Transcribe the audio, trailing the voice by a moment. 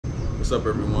What's up,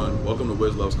 everyone? Welcome to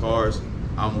Wiz Loves Cars.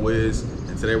 I'm Wiz,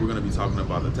 and today we're going to be talking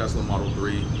about the Tesla Model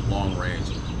 3 long range.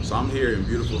 So I'm here in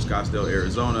beautiful Scottsdale,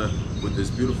 Arizona with this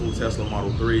beautiful Tesla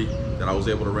Model 3 that I was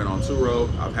able to rent on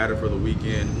Turo. I've had it for the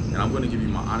weekend, and I'm going to give you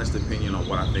my honest opinion on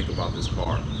what I think about this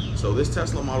car. So this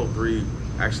Tesla Model 3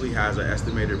 actually has an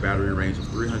estimated battery range of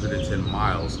 310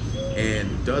 miles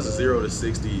and does 0 to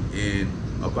 60 in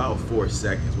about 4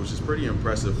 seconds, which is pretty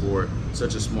impressive for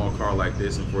such a small car like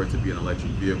this and for it to be an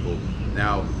electric vehicle.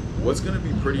 Now, what's going to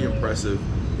be pretty impressive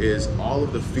is all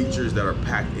of the features that are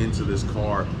packed into this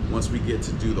car once we get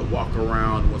to do the walk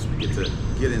around, once we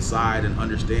get inside and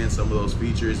understand some of those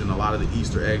features and a lot of the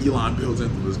Easter eggs Elon built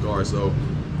into this car. So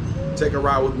take a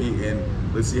ride with me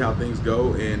and let's see how things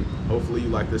go, and hopefully you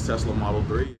like this Tesla Model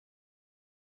 3.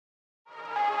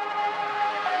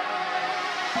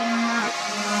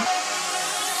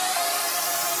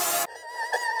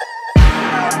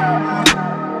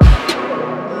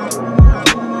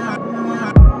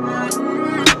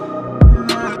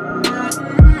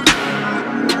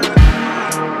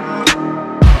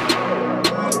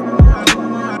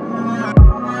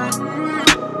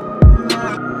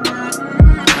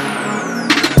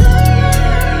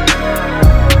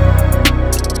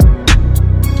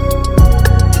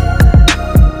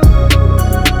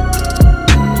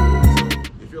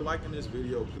 Liking this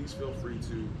video, please feel free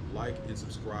to like and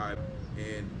subscribe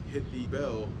and hit the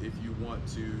bell if you want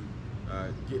to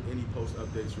get any post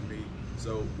updates from me.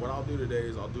 So what I'll do today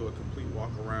is I'll do a complete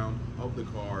walk around of the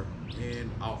car, and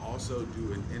I'll also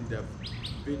do an in-depth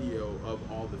video of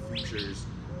all the features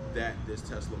that this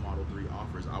Tesla Model 3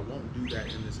 offers. I won't do that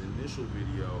in this initial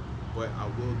video, but I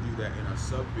will do that in a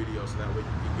sub video so that way you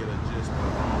can get a gist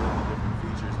of all of the different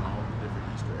features and all of the different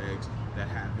Easter eggs that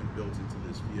have been built into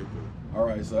this vehicle. All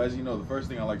right, so as you know, the first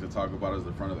thing I like to talk about is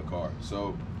the front of the car.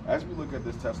 So as we look at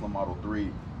this Tesla Model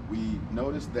 3, we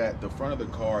notice that the front of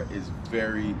the car is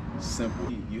very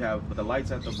simple. You have the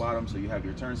lights at the bottom, so you have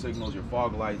your turn signals, your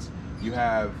fog lights, you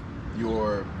have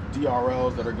your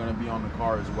DRLs that are going to be on the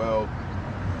car as well,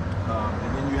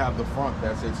 and then you have the front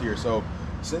that sits here. So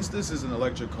since this is an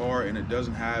electric car and it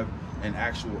doesn't have an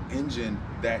actual engine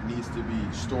that needs to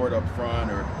be stored up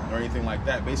front or anything like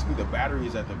that, basically the battery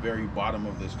is at the very bottom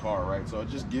of this car, right? So it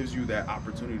just gives you that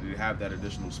opportunity to have that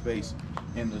additional space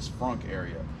in this front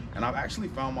area. And I've actually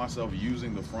found myself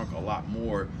using the front a lot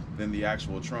more than the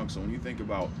actual trunk. So when you think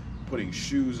about putting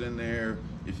shoes in there,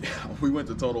 if we went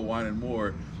to Total Wine and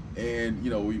More, and you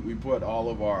know, we put all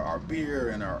of our beer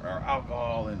and our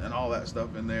alcohol and all that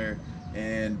stuff in there,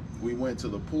 and we went to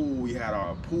the pool, we had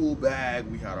our pool bag,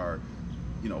 we had our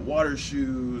water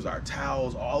shoes, our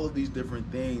towels, all of these different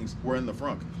things were in the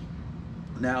front.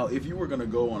 Now if you were going to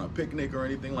go on a picnic or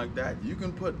anything like that, you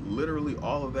can put literally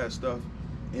all of that stuff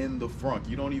in the front.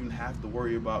 You don't even have to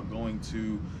worry about going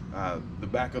to the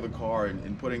back of the car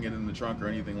and putting it in the trunk or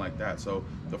anything like that. So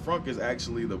the front is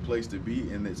actually the place to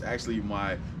be, and it's actually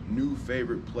my new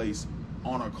favorite place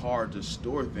on a car to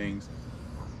store things.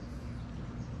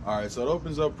 All right, so it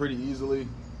opens up pretty easily,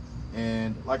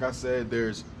 and like I said,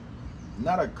 there's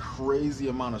not a crazy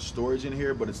amount of storage in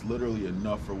here, but it's literally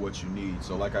enough for what you need.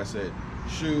 So like I said,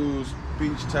 shoes,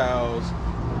 beach towels,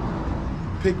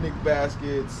 picnic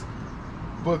baskets,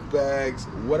 book bags,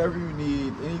 whatever you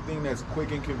need, anything that's quick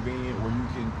and convenient where you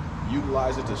can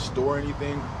utilize it to store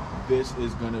anything, this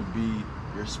is gonna be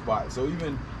your spot. So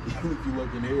even if you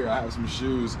look in here, I have some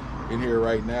shoes in here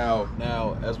right now.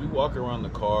 Now, as we walk around the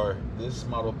car, this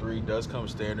Model 3 does come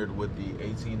standard with the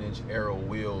 18-inch Aero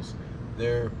wheels.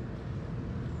 They're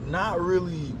not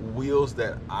really wheels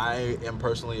that I am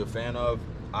personally a fan of.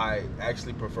 I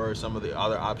actually prefer some of the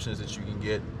other options that you can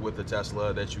get with the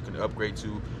Tesla that you can upgrade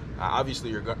to. Obviously,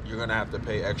 you're gonna have to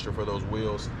pay extra for those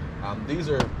wheels. These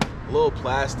are a little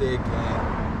plastic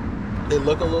and they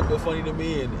look a little bit funny to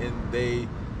me, and they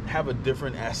have a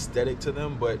different aesthetic to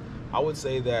them, but I would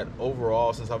say that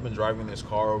overall, since I've been driving this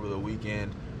car over the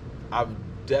weekend,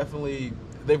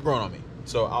 they've grown on me.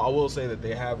 So I will say that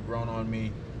they have grown on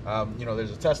me.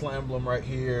 There's a Tesla emblem right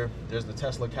here. There's the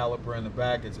Tesla caliper in the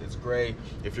back. It's gray.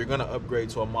 If you're going to upgrade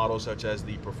to a model such as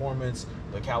the Performance,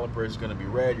 the caliper is going to be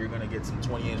red. You're going to get some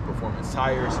 20-inch Performance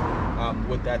tires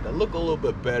with that look a little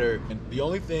bit better. And the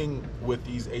only thing with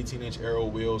these 18-inch Aero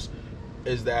wheels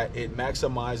is that it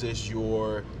maximizes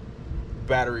your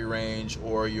battery range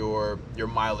or your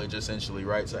mileage, essentially,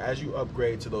 right? So as you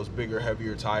upgrade to those bigger,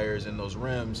 heavier tires and those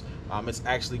rims, it's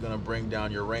actually going to bring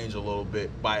down your range a little bit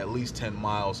by at least 10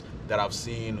 miles that I've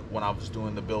seen when I was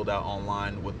doing the build out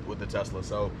online with the Tesla.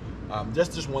 So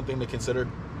just one thing to consider.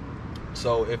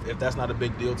 So if that's not a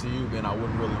big deal to you, then I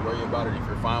wouldn't really worry about it. If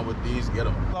you're fine with these, get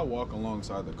them. As I walk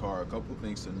alongside the car, a couple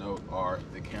things to note are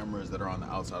the cameras that are on the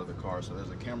outside of the car. So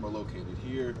there's a camera located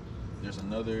here. There's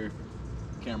another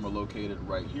camera located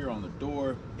right here on the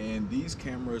door, and these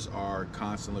cameras are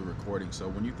constantly recording. So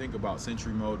when you think about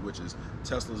Sentry Mode, which is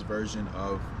Tesla's version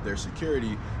of their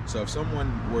security, so if you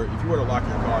were to lock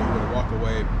your car, you were to walk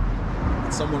away,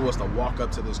 and someone was to walk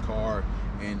up to this car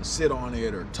and sit on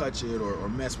it or touch it or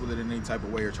mess with it in any type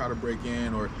of way, or try to break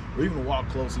in, or even walk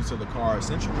closely to the car,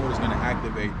 Sentry Mode is going to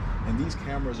activate, and these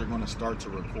cameras are going to start to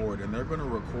record, and they're going to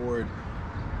record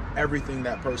everything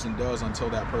that person does until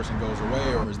that person goes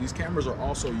away. Or these cameras are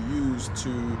also used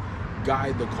to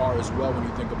guide the car as well when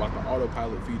you think about the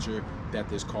autopilot feature that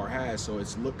this car has. So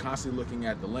it's constantly looking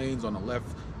at the lanes on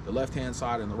the left hand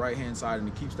side and the right hand side, and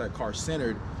it keeps that car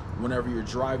centered whenever you're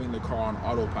driving the car on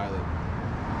autopilot.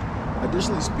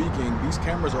 Additionally speaking, these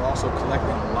cameras are also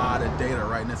collecting a lot of data,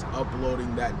 right? And it's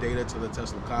uploading that data to the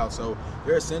Tesla cloud. So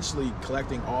they're essentially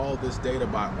collecting all this data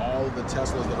by all the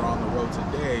Teslas that are on the road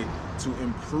today to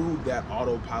improve that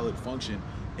autopilot function.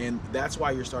 And that's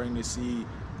why you're starting to see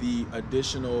the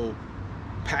additional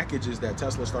packages that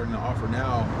Tesla is starting to offer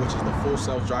now, which is the full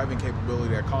self-driving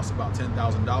capability that costs about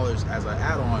 $10,000 as an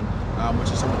add-on,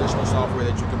 which is some additional software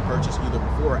that you can purchase either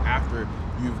before or after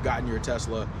you've gotten your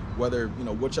Tesla, whether,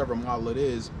 whichever model it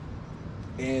is.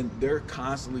 And they're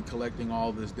constantly collecting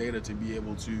all this data to be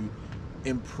able to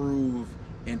improve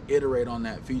and iterate on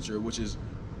that feature, which is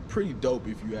pretty dope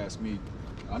if you ask me.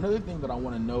 Another thing that I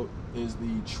want to note is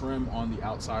the trim on the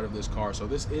outside of this car. So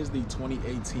this is the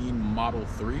 2018 Model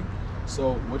 3.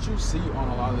 So what you see on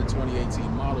a lot of the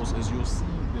 2018 models is you'll see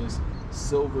this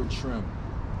silver trim.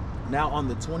 Now on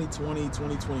the 2020,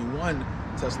 2021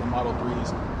 Tesla Model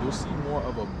 3s, you'll see more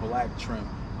of a black trim.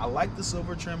 I like the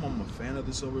silver trim, I'm a fan of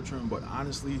the silver trim, but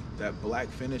honestly, that black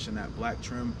finish and that black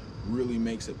trim really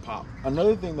makes it pop.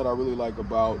 Another thing that I really like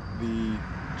about the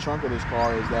trunk of this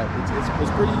car is that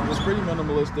it's pretty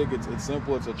minimalistic. It's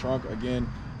simple. It's a trunk. Again,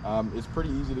 it's pretty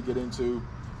easy to get into.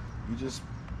 You just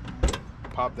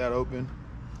pop that open.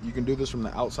 You can do this from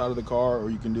the outside of the car, or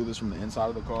you can do this from the inside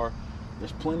of the car.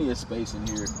 There's plenty of space in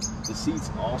here. The seats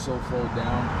also fold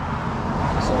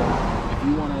down, so if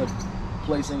you want to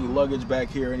place any luggage back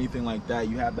here or anything like that,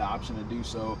 you have the option to do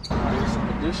so. There's some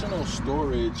additional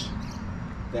storage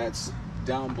that's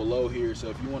down below here, so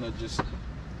if you want to just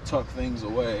tuck things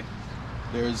away,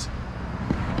 there's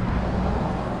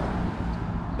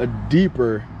a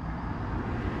deeper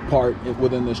part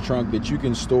within this trunk that you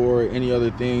can store any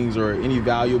other things or any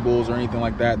valuables or anything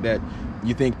like that that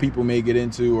you think people may get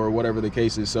into or whatever the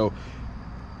case is. So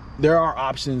there are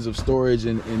options of storage,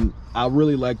 and I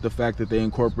really like the fact that they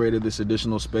incorporated this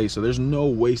additional space, so there's no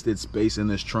wasted space in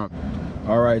this trunk.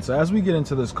 All right, so as we get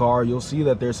into this car, you'll see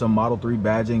that there's some Model 3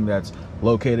 badging that's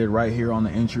located right here on the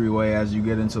entryway as you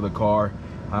get into the car.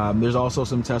 There's also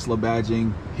some Tesla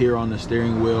badging here on the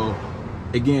steering wheel.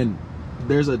 Again,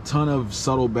 there's a ton of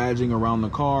subtle badging around the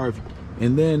car.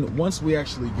 And then once we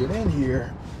actually get in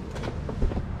here,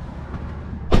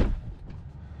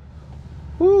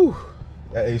 whoo,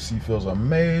 that AC feels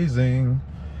amazing.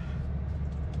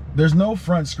 There's no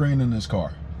front screen in this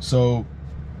car, so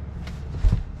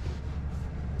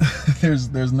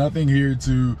there's nothing here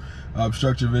to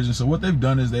obstruct your vision. So what they've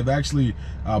done is they've actually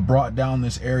brought down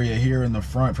this area here in the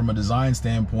front from a design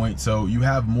standpoint, so you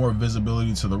have more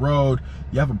visibility to the road.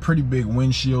 You have a pretty big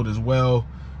windshield as well,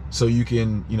 so you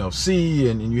can see,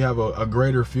 and you have a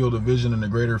greater field of vision and a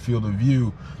greater field of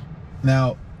view.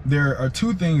 Now there are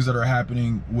two things that are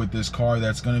happening with this car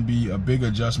that's going to be a big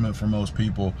adjustment for most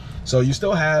people. So you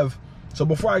still have, so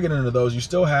before I get into those, you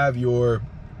still have your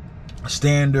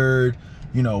standard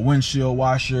windshield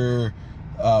washer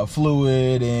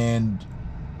fluid, and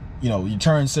your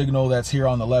turn signal that's here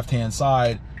on the left hand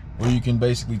side, where you can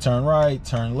basically turn right,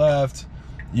 turn left.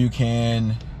 You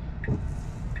can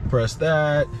press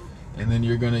that, and then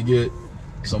you're gonna get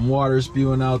some water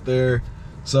spewing out there.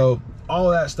 So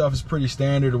all of that stuff is pretty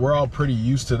standard. We're all pretty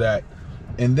used to that.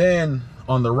 And then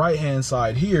on the right hand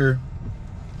side here,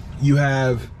 you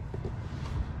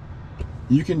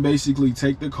can basically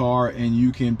take the car and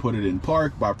you can put it in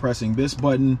park by pressing this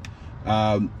button.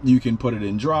 You can put it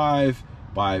in drive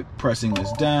by pressing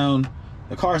this down.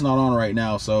 The car's not on right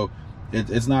now, so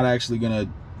it's not actually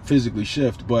gonna physically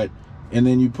shift, and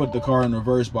then you put the car in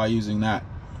reverse by using that.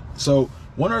 So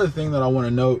one other thing that I want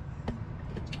to note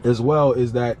as well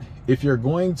is that if you're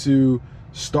going to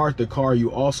start the car,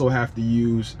 you also have to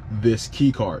use this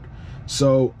key card.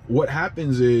 So what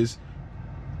happens is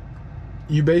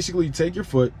you basically take your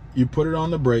foot, you put it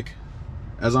on the brake,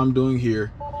 as I'm doing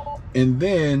here, and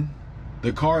then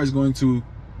the car is going to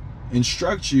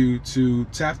instruct you to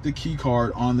tap the key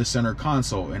card on the center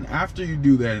console. And after you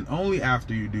do that, and only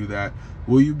after you do that,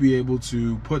 will you be able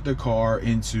to put the car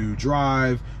into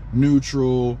drive,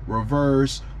 neutral,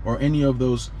 reverse, or any of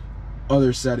those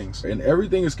other settings. And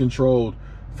everything is controlled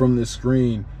from the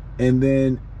screen, and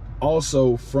then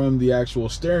also from the actual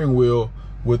steering wheel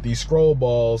with the scroll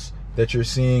balls that you're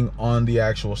seeing on the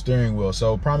actual steering wheel.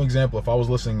 So prime example, if I was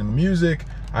listening to music,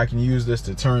 I can use this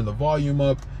to turn the volume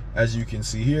up. As you can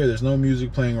see here, there's no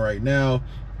music playing right now,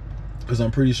 because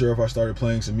I'm pretty sure if I started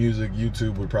playing some music,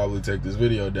 YouTube would probably take this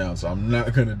video down, so I'm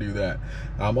not gonna do that.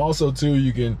 Also too,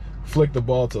 you can flick the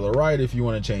ball to the right if you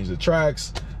want to change the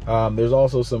tracks. There's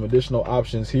also some additional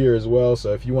options here as well.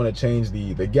 So if you want to change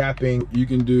the gapping, you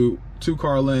can do 2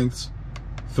 car lengths,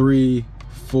 3,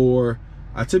 4.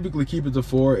 I typically keep it to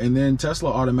 4, and then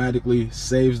Tesla automatically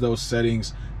saves those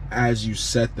settings as you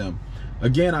set them.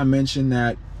 Again, I mentioned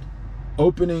that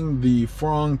opening the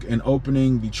frunk and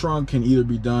opening the trunk can either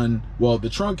be done, well, the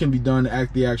trunk can be done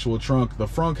at the actual trunk. The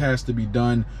frunk has to be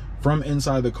done from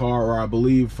inside the car, or I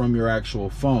believe from your actual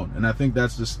phone. And I think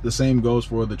that's just the same goes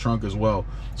for the trunk as well.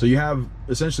 So you have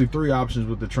essentially 3 options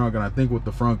with the trunk, and I think with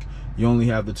the frunk, you only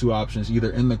have the 2 options, either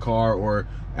in the car or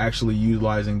actually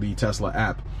utilizing the Tesla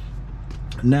app.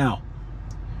 Now,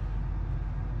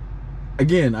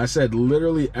 again, I said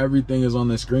literally everything is on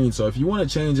the screen. So if you want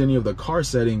to change any of the car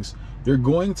settings, you're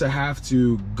going to have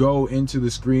to go into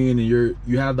the screen, and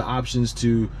you have the options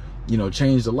to, you know,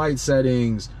 change the light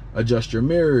settings, adjust your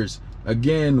mirrors.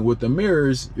 Again, with the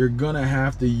mirrors, you're gonna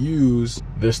have to use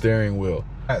the steering wheel.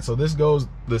 So this goes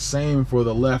the same for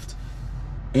the left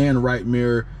and right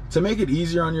mirror. To make it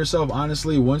easier on yourself,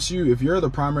 honestly, if you're the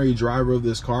primary driver of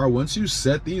this car, once you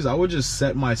set these, I would just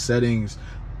set my settings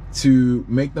to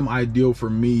make them ideal for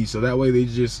me, so that way they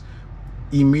just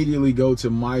immediately go to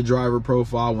my driver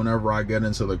profile whenever I get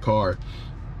into the car.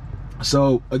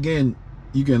 So again,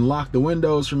 you can lock the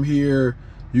windows from here,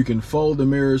 you can fold the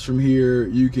mirrors from here,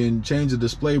 you can change the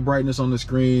display brightness on the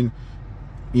screen,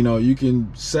 you know, you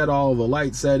can set all the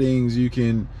light settings, you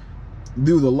can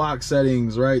do the lock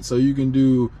settings, right? So you can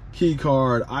do key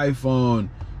card, iPhone,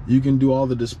 you can do all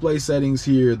the display settings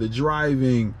here, the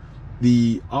driving,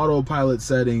 the autopilot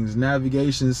settings,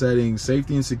 navigation settings,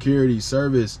 safety and security,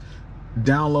 service,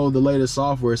 download the latest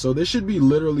software. So this should be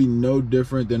literally no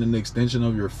different than an extension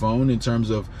of your phone in terms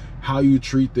of how you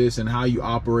treat this and how you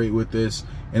operate with this,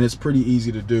 and it's pretty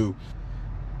easy to do.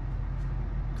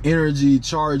 Energy,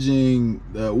 charging,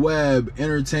 the web,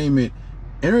 entertainment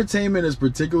is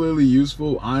particularly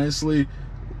useful, honestly,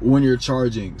 when you're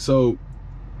charging. So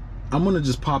I'm gonna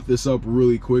just pop this up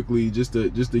really quickly just to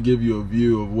give you a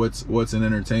view of what's in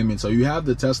entertainment. So you have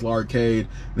the Tesla Arcade.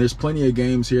 There's plenty of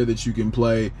games here that you can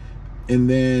play. And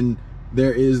then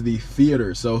there is the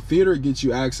theater. So theater gets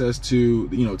you access to,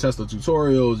 you know, Tesla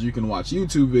tutorials. You can watch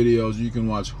YouTube videos. You can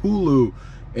watch Hulu.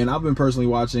 And I've been personally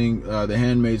watching The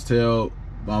Handmaid's Tale.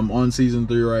 I'm on season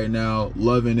 3 right now,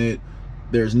 loving it.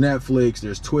 There's Netflix,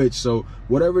 there's Twitch. So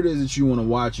whatever it is that you want to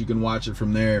watch, you can watch it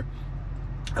from there.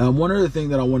 One other thing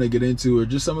that I want to get into are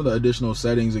just some of the additional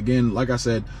settings. Again, like I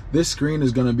said, this screen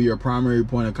is going to be your primary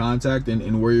point of contact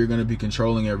and where you're going to be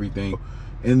controlling everything.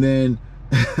 And then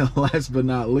last but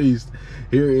not least,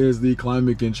 here is the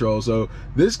climate control. So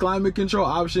this climate control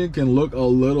option can look a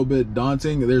little bit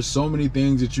daunting. There's so many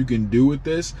things that you can do with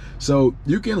this. So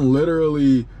you can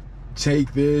literally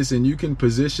take this and you can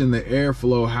position the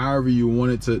airflow however you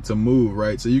want it to move,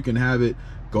 right? So you can have it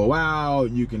go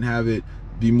out, you can have it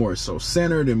be more so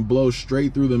centered and blow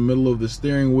straight through the middle of the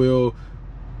steering wheel.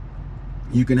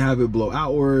 You can have it blow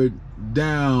outward,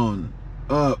 down,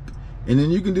 up. And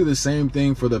then you can do the same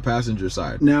thing for the passenger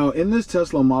side. Now, in this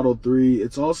Tesla Model 3,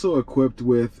 it's also equipped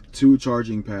with 2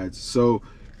 charging pads. So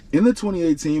in the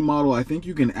 2018 model, I think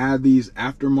you can add these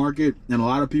aftermarket, and a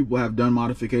lot of people have done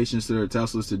modifications to their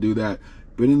Teslas to do that.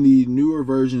 But in the newer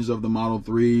versions of the Model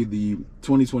 3, the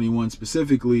 2021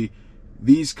 specifically,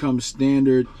 these come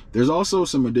standard. There's also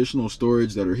some additional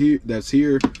storage that's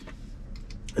here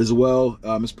as well.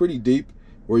 It's pretty deep,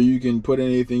 where you can put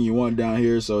anything you want down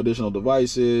here, so additional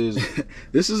devices.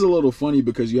 This is a little funny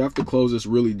because you have to close this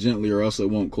really gently or else it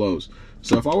won't close.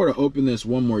 So if I were to open this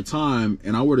one more time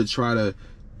and I were to try to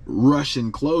rush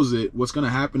and close it, what's going to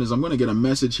happen is I'm going to get a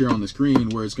message here on the screen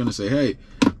where it's going to say, hey,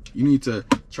 you need to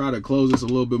try to close this a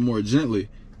little bit more gently.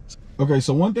 Okay,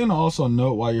 so one thing to also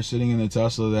note while you're sitting in the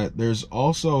Tesla, that there's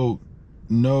also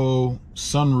no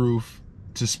sunroof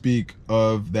to speak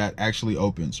of that actually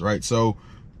opens, right? So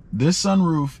this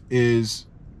sunroof is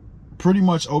pretty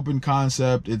much open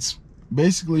concept. It's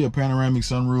basically a panoramic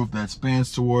sunroof that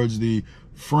spans towards the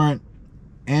front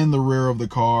and the rear of the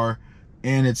car.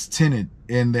 and it's tinted,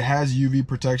 and it has UV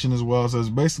protection as well. So it's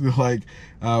basically like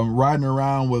riding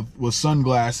around with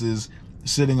sunglasses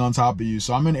sitting on top of you.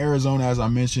 So I'm in Arizona, as I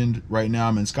mentioned. Right now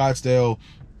I'm in Scottsdale.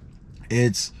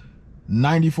 It's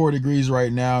 94 degrees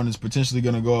right now, and it's potentially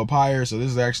going to go up higher. So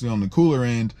this is actually on the cooler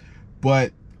end,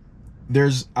 but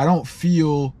I don't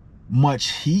feel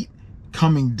much heat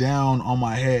coming down on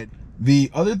my head.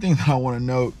 The other thing that I want to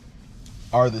note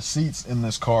are the seats in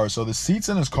this car. So the seats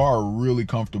in this car are really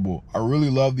comfortable. I really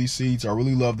love these seats. I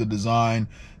really love the design.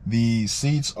 The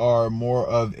seats are more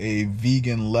of a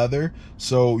vegan leather.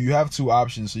 So you have two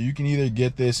options. So you can either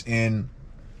get this in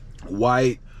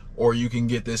white, or you can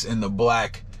get this in the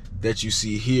black that you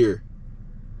see here.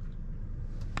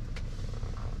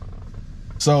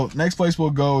 So next place we'll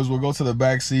go to the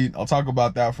back seat. I'll talk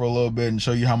about that for a little bit and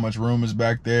show you how much room is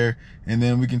back there, and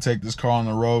then we can take this car on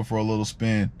the road for a little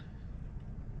spin.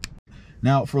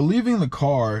 Now, for leaving the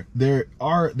car, there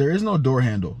is no door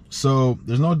handle. So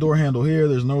there's no door handle here,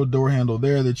 there's no door handle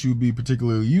there that you'd be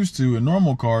particularly used to in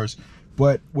normal cars.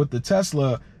 But with the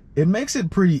Tesla, it makes it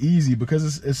pretty easy, because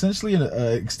it's essentially an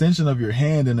extension of your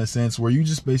hand, in a sense, where you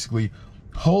just basically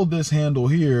hold this handle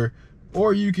here,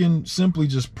 or you can simply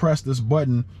just press this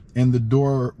button and the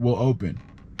door will open.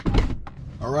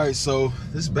 All right, so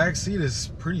this back seat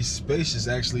is pretty spacious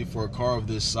actually for a car of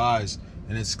this size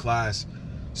and its class.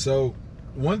 So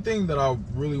one thing that I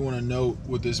really want to note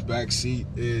with this back seat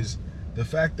is the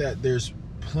fact that there's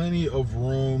plenty of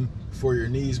room for your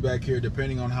knees back here,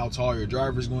 depending on how tall your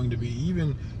driver is going to be.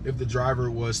 Even if the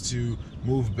driver was to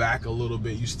move back a little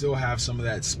bit, you still have some of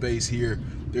that space here.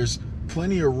 There's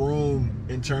plenty of room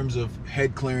in terms of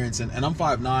head clearance, and I'm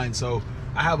 5'9", so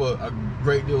I have a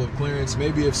great deal of clearance.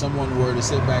 Maybe if someone were to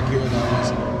sit back here that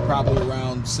was probably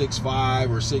around 6'5"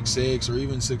 or 6'6" or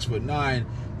even 6'9",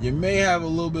 you may have a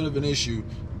little bit of an issue,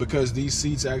 because these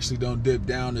seats actually don't dip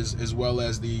down as well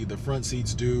as the front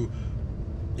seats do,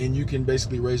 and you can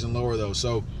basically raise and lower those.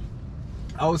 So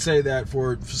I would say that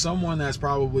for someone that's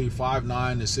probably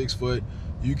 5'9" to 6 foot,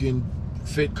 you can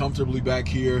fit comfortably back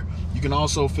here. You can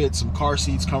also fit some car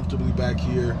seats comfortably back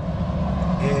here,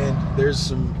 and there's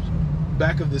some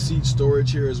back of the seat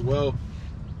storage here as well.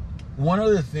 One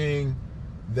other thing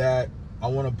that I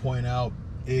want to point out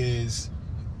is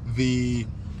the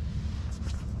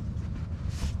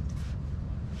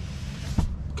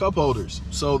cup holders.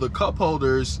 So the cup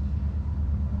holders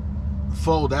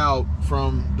fold out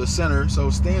from the center,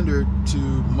 so standard to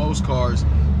most cars.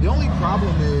 The only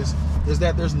problem is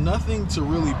that there's nothing to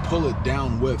really pull it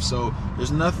down with. So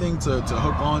there's nothing to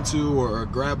hook onto or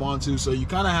grab onto. So you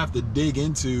kind of have to dig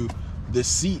into the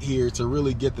seat here to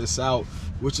really get this out,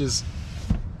 which is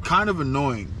kind of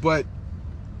annoying. But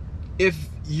if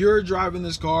you're driving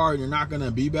this car and you're not going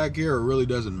to be back here, it really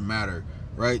doesn't matter,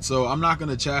 right? So I'm not going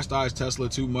to chastise Tesla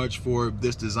too much for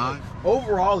this design.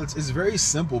 Overall, it's very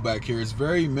simple back here. It's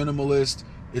very minimalist.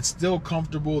 It's still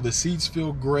comfortable. The seats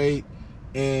feel great,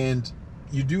 and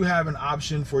you do have an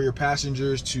option for your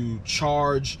passengers to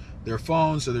charge their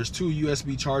phones. So there's 2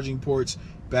 USB charging ports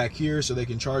back here so they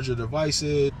can charge their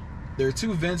devices. There are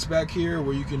 2 vents back here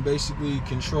where you can basically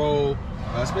control,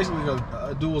 it's basically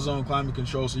a dual zone climate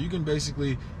control. So you can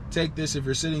basically take this if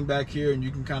you're sitting back here, and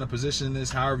you can kind of position this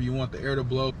however you want the air to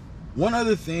blow. One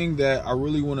other thing that I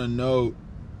really want to note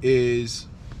is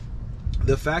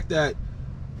the fact that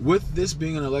with this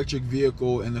being an electric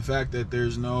vehicle, and the fact that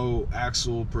there's no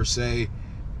axle per se,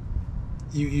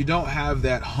 you don't have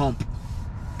that hump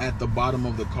at the bottom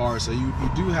of the car. So you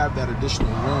do have that additional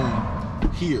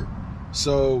room here.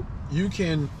 So you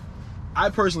can, I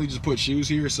personally just put shoes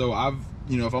here. So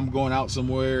if I'm going out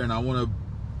somewhere and I want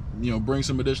to, bring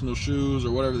some additional shoes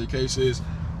or whatever the case is,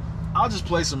 I'll just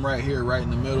place them right here, right in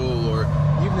the middle. Or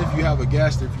even if you have a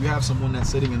guest, if you have someone that's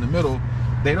sitting in the middle,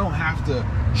 they don't have to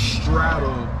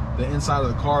straddle the inside of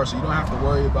the car, so you don't have to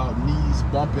worry about knees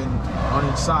bumping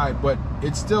on each side. But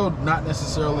it's still not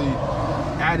necessarily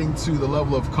adding to the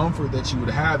level of comfort that you would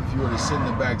have if you were to sit in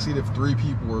the back seat if 3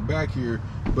 people were back here,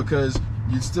 because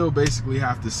you'd still basically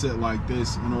have to sit like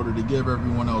this in order to give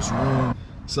everyone else room.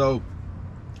 So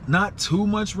not too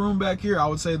much room back here. I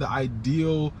would say the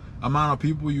ideal amount of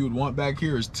people you would want back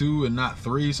here is 2 and not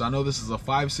 3. So I know this is a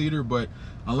 5-seater, but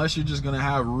unless you're just gonna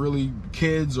have really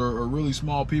kids or really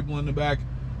small people in the back,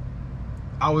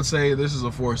 I would say this is a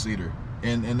 4-seater,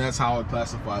 and that's how I would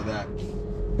classify that.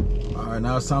 All right,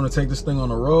 now it's time to take this thing on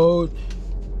the road,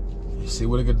 see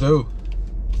what it could do.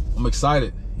 I'm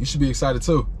excited. You should be excited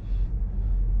too.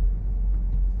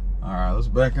 All right, let's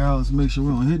back out. Let's make sure we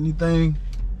don't hit anything.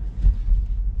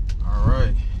 All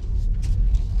right,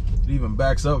 it even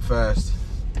backs up fast.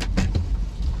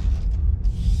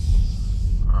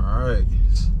 All right,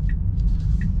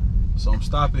 So I'm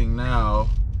stopping now,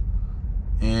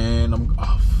 and I'm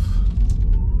off.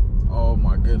 Oh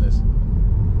my goodness.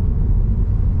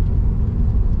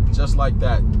 Just like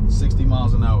that, 60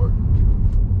 miles an hour.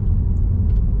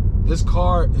 This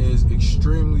car is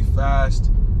extremely fast,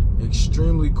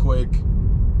 extremely quick,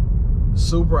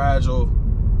 super agile.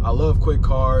 I love quick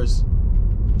cars.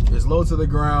 It's low to the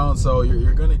ground, so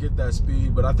you're gonna get that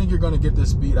speed, but I think you're gonna get this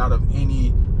speed out of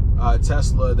any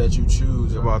Tesla that you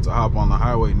choose. We're about to hop on the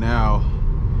highway now,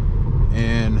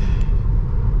 and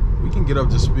we can get up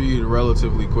to speed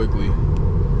relatively quickly.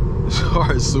 This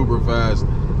car is super fast.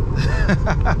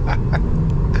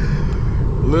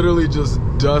 Literally just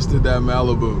dusted that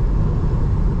Malibu.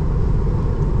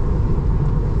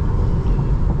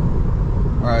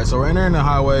 All right, so we're entering the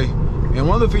highway, and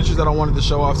one of the features that I wanted to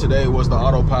show off today was the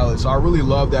autopilot. So I really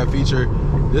love that feature.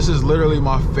 This is literally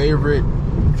my favorite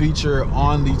feature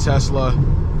on the Tesla.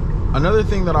 Another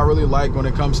thing that I really like when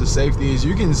it comes to safety is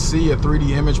you can see a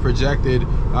 3D image projected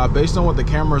based on what the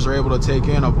cameras are able to take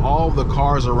in of all the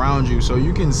cars around you. So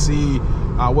you can see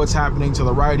what's happening to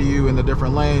the right of you in the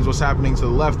different lanes, what's happening to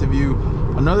the left of you.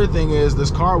 Another thing is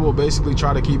this car will basically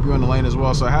try to keep you in the lane as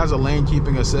well. So it has a lane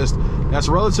keeping assist that's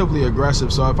relatively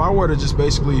aggressive. So if I were to just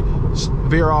basically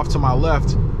veer off to my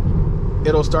left,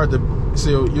 it'll start to,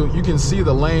 so you can see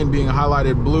the lane being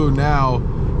highlighted blue now,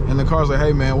 and the car's like,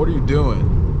 hey man, what are you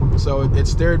doing? So it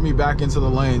steered me back into the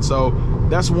lane. So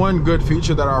that's one good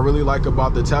feature that I really like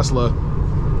about the Tesla.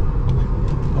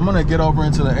 I'm gonna get over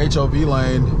into the HOV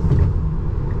lane,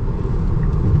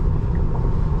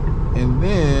 and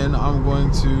then I'm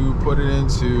going to put it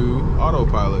into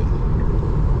autopilot.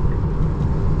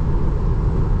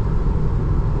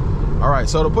 All right,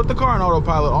 so to put the car in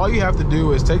autopilot, all you have to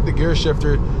do is take the gear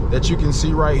shifter that you can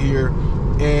see right here,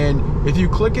 and if you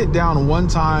click it down one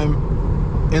time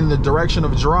in the direction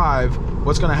of drive,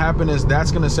 what's going to happen is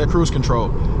that's going to set cruise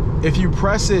control. If you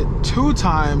press it 2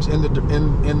 times in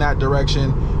that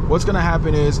direction, what's going to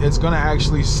happen is it's going to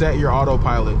actually set your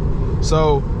autopilot.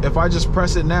 So if I just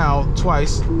press it now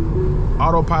twice,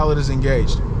 autopilot is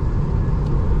engaged.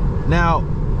 Now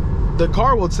the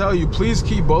car will tell you, please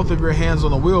keep both of your hands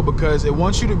on the wheel, because it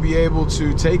wants you to be able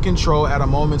to take control at a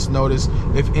moment's notice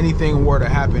if anything were to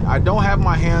happen. I don't have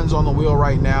my hands on the wheel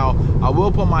right now. I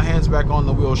will put my hands back on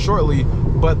the wheel shortly,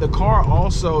 but the car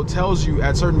also tells you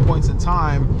at certain points in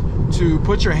time to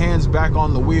put your hands back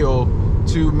on the wheel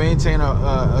to maintain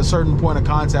a certain point of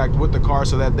contact with the car,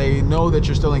 so that they know that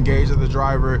you're still engaged as the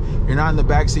driver. You're not in the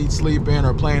backseat sleeping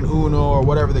or playing Uno or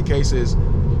whatever the case is.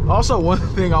 Also, one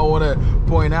thing I want to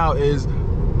point out is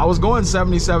I was going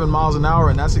 77 miles an hour,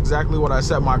 and that's exactly what I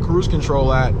set my cruise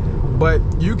control at. But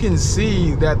you can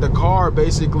see that the car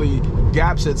basically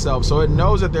gaps itself. So it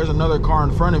knows that there's another car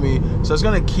in front of me. So it's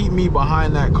going to keep me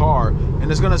behind that car,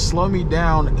 and it's going to slow me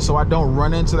down so I don't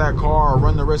run into that car or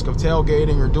run the risk of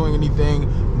tailgating or doing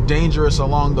anything dangerous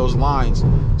along those lines.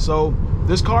 So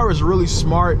this car is really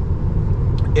smart.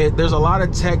 There's a lot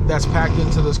of tech that's packed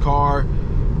into this car.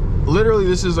 Literally,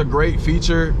 this is a great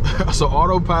feature. So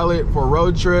autopilot for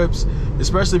road trips,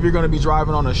 especially if you're going to be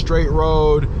driving on a straight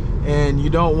road and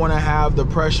you don't want to have the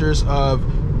pressures of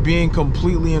being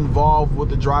completely involved with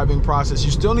the driving process. You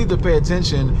still need to pay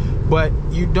attention, but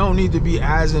you don't need to be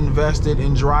as invested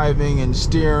in driving and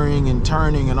steering and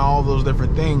turning and all those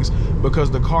different things, because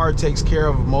the car takes care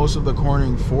of most of the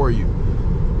cornering for you.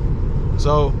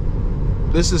 So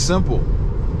this is simple.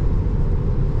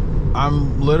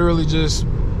 I'm literally just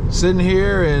sitting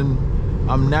here and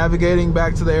I'm navigating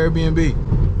back to the Airbnb.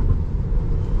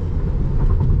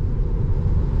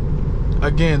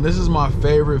 Again, this is my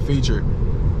favorite feature.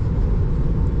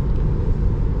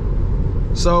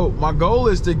 So my goal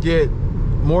is to get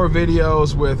more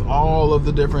videos with all of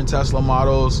the different Tesla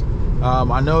models.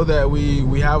 I know that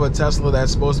we have a Tesla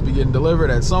that's supposed to be getting delivered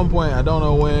at some point. I don't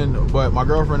know when, but my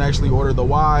girlfriend actually ordered the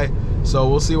Y. So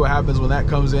we'll see what happens when that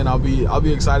comes in. I'll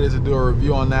be excited to do a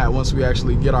review on that once we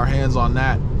actually get our hands on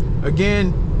that.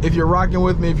 Again, if you're rocking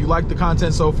with me, if you like the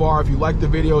content so far, if you like the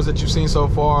videos that you've seen so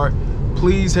far,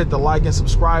 please hit the like and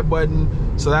subscribe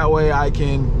button, so that way I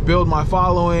can build my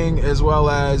following as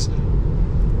well as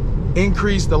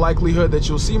increase the likelihood that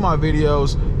you'll see my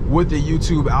videos with the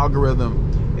YouTube algorithm.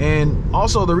 And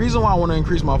also, the reason why I want to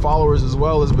increase my followers as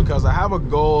well is because I have a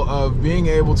goal of being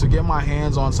able to get my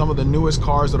hands on some of the newest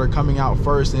cars that are coming out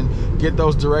first, and get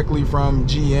those directly from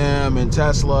GM and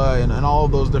Tesla and all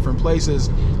of those different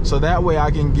places, so that way I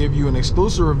can give you an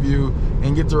exclusive review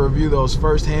and get to review those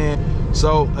firsthand.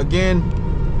 So again,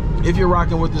 if you're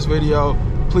rocking with this video,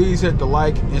 please hit the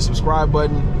like and subscribe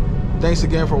button. Thanks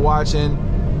again for watching.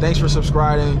 Thanks for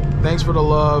subscribing. Thanks for the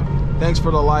love. Thanks for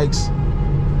the likes.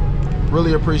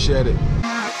 Really appreciate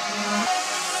it.